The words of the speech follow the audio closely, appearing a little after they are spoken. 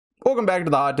Welcome back to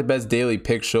the Hot to Best Daily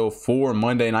Pick Show for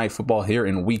Monday Night Football here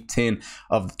in Week 10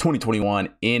 of the 2021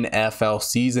 NFL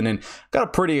season. And got a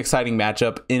pretty exciting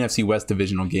matchup, NFC West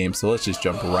divisional game. So let's just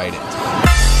jump right into it.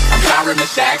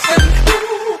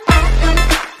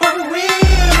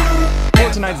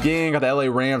 For tonight's game, got the LA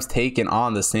Rams taking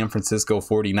on the San Francisco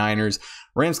 49ers.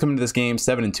 Rams coming to this game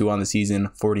 7-2 on the season.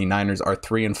 49ers are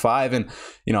 3-5. And,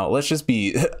 let's just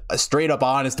be straight up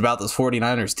honest about this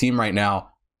 49ers team right now.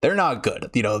 They're not good.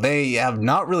 They have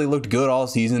not really looked good all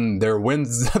season. Their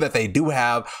wins that they do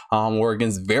have were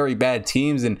against very bad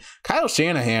teams. And Kyle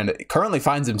Shanahan currently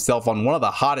finds himself on one of the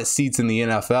hottest seats in the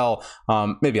NFL.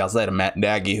 Maybe outside of Matt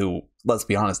Nagy, who, let's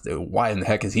be honest, why in the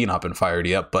heck has he not been fired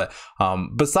yet? But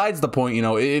besides the point,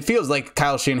 it feels like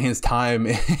Kyle Shanahan's time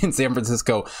in San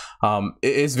Francisco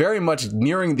is very much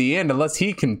nearing the end unless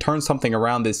he can turn something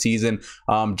around this season.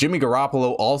 Jimmy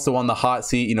Garoppolo also on the hot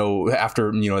seat,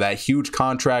 after, that huge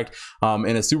contract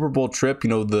in a Super Bowl trip,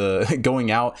 the going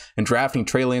out and drafting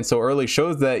Trey Lance so early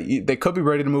shows that they could be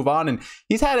ready to move on. And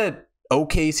he's had a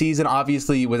okay season.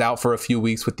 Obviously was out for a few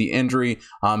weeks with the injury.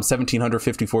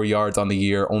 1,754 yards on the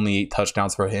year, only 8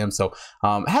 touchdowns for him. So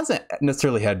hasn't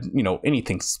necessarily had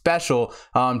anything special.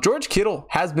 George Kittle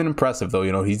has been impressive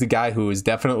though. He's a guy who has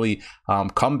definitely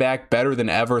come back better than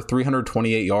ever.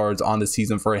 328 yards on the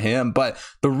season for him. But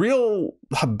the real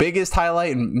biggest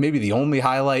highlight, and maybe the only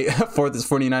highlight for this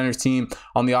 49ers team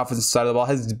on the offensive side of the ball,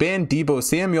 has been Deebo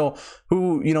Samuel,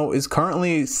 who is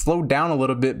currently slowed down a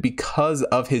little bit because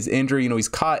of his injury. He's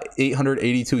caught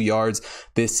 882 yards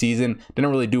this season. Didn't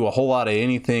really do a whole lot of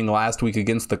anything last week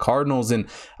against the Cardinals. And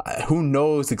who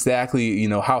knows exactly,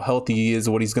 how healthy he is,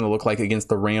 what he's going to look like against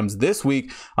the Rams this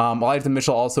week. Elijah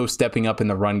Mitchell also stepping up in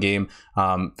the run game,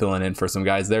 filling in for some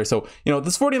guys there. So,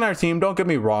 this 49er team, don't get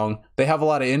me wrong, they have a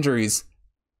lot of injuries.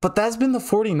 But that's been the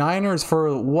 49ers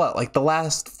for what, like the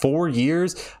last 4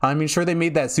 years? I mean, sure, they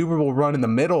made that Super Bowl run in the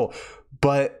middle,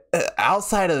 but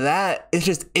outside of that, it's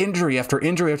just injury after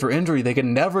injury after injury. They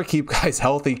can never keep guys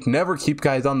healthy, never keep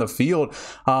guys on the field.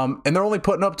 And they're only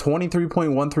putting up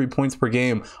 23.13 points per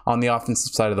game on the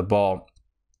offensive side of the ball.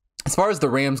 As far as the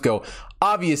Rams go,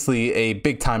 obviously a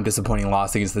big time disappointing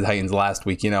loss against the Titans last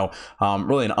week.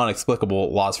 Really an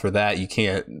inexplicable loss for that.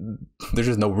 There's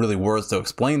just no really words to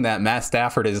explain that. Matt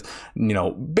Stafford has,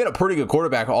 been a pretty good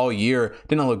quarterback all year.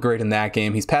 Didn't look great in that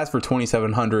game. He's passed for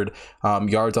 2,700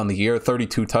 yards on the year,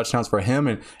 32 touchdowns for him,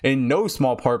 and in no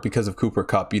small part because of Cooper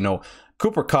Kupp.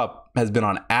 Cooper Kupp has been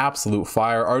on absolute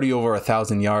fire, already over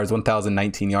 1,000 yards,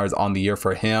 1,019 yards on the year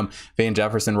for him. Van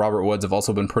Jefferson, Robert Woods have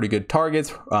also been pretty good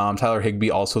targets. Tyler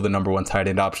Higbee, also the #1 tight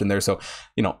end option there. So,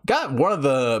 got one of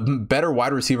the better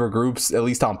wide receiver groups, at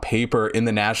least on paper, in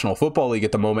the National Football League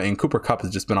at the moment. And Cooper Kupp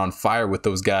has just been on fire with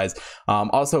those guys.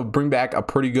 Also bring back a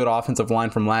pretty good offensive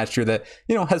line from last year that,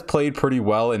 has played pretty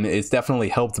well. And it's definitely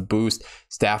helped boost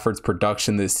Stafford's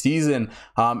production this season.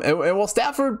 And while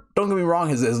Stafford, don't get me wrong,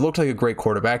 has looked like a great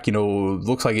quarterback,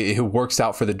 looks like it works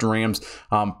out for the Rams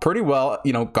pretty well.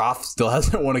 Goff still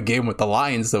hasn't won a game with the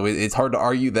Lions, so it's hard to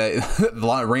argue that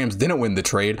the Rams didn't win the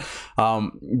trade.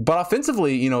 But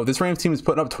offensively, this Rams team is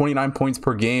putting up 29 points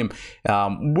per game,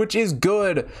 which is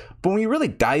good. But when you really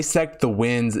dissect the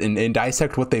wins and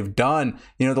dissect what they've done,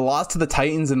 the loss to the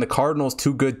Titans and the Cardinals,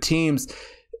 2 good teams,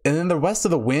 and then the rest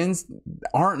of the wins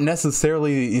aren't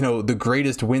necessarily, the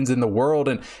greatest wins in the world.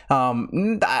 And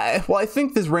I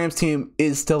think this Rams team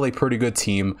is still a pretty good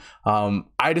team.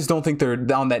 I just don't think they're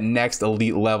on that next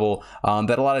elite level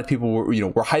that a lot of people were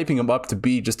hyping them up to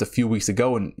be just a few weeks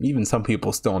ago, and even some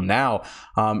people still now.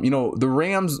 The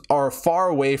Rams are far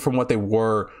away from what they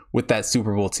were with that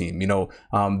Super Bowl team.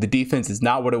 The defense is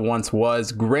not what it once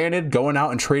was. Granted, going out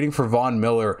and trading for Von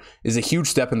Miller is a huge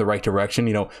step in the right direction.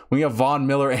 When you have Von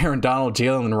Miller, Aaron Donald,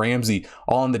 Jalen Ramsey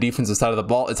all on the defensive side of the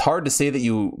ball, it's hard to say that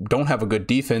you don't have a good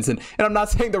defense. And I'm not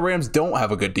saying the Rams don't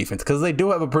have a good defense, because they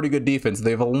do have a pretty good defense.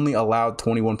 They've only allowed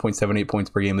 21.78 points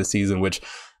per game this season, which,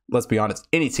 let's be honest,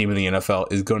 any team in the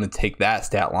NFL is going to take that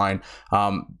stat line.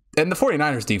 And the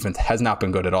 49ers defense has not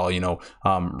been good at all.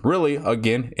 Really,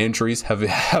 again, injuries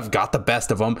have got the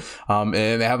best of them, and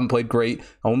they haven't played great.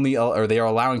 They are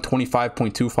allowing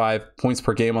 25.25 points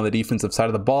per game on the defensive side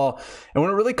of the ball. And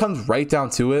when it really comes right down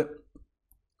to it,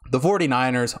 the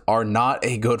 49ers are not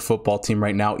a good football team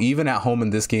right now, even at home in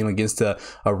this game against a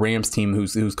Rams team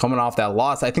who's coming off that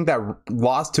loss. I think that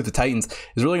loss to the Titans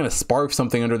is really going to spark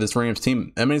something under this Rams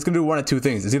team. I mean, it's going to do one of two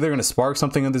things. It's either going to spark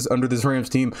something under this Rams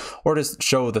team, or just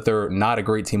show that they're not a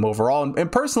great team overall. And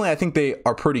personally, I think they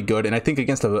are pretty good. And I think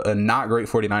against a not great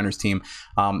 49ers team,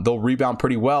 they'll rebound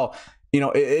pretty well.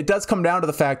 it does come down to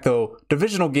the fact, though,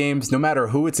 divisional games, no matter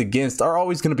who it's against, are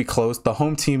always going to be close. The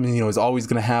home team, is always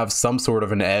going to have some sort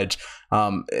of an edge.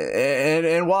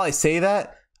 And while I say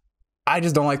that, I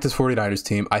just don't like this 49ers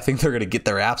team. I think they're going to get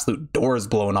their absolute doors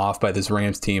blown off by this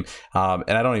Rams team. And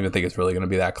I don't even think it's really going to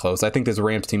be that close. I think this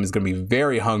Rams team is going to be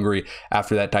very hungry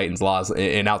after that Titans loss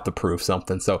and out to prove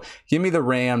something. So give me the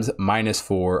Rams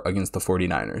 -4 against the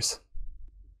 49ers.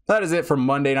 That is it for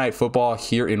Monday Night Football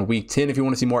here in Week 10. If you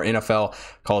want to see more NFL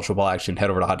college football action, head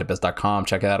over to hottipbets.com.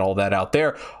 Check out all that out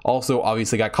there. Also,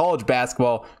 obviously, got college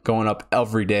basketball going up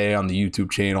every day on the YouTube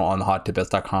channel on the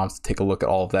hottipbets.com. So take a look at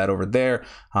all of that over there.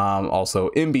 Also,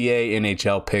 NBA,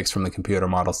 NHL picks from the computer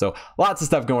model. So lots of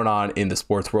stuff going on in the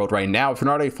sports world right now. If you're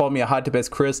not already following me at Hot Tip Bets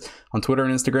Chris on Twitter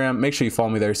and Instagram, make sure you follow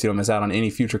me there so you don't miss out on any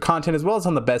future content, as well as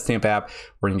on the Bet Stamp app,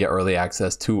 where you can get early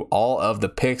access to all of the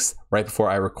picks right before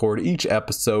I record each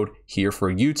episode here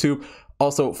for YouTube.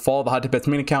 Also, follow the Hot Tip Bets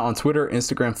main account on Twitter,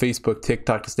 Instagram, Facebook,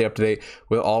 TikTok to stay up to date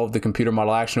with all of the computer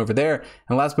model action over there.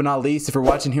 And last but not least, if you're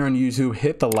watching here on YouTube,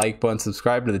 hit the like button,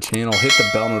 subscribe to the channel, hit the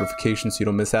bell notification so you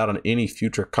don't miss out on any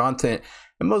future content.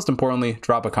 And most importantly,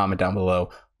 drop a comment down below.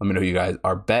 Let me know who you guys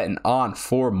are betting on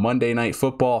for Monday Night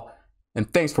Football.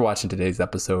 And thanks for watching today's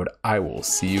episode. I will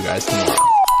see you guys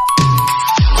tomorrow.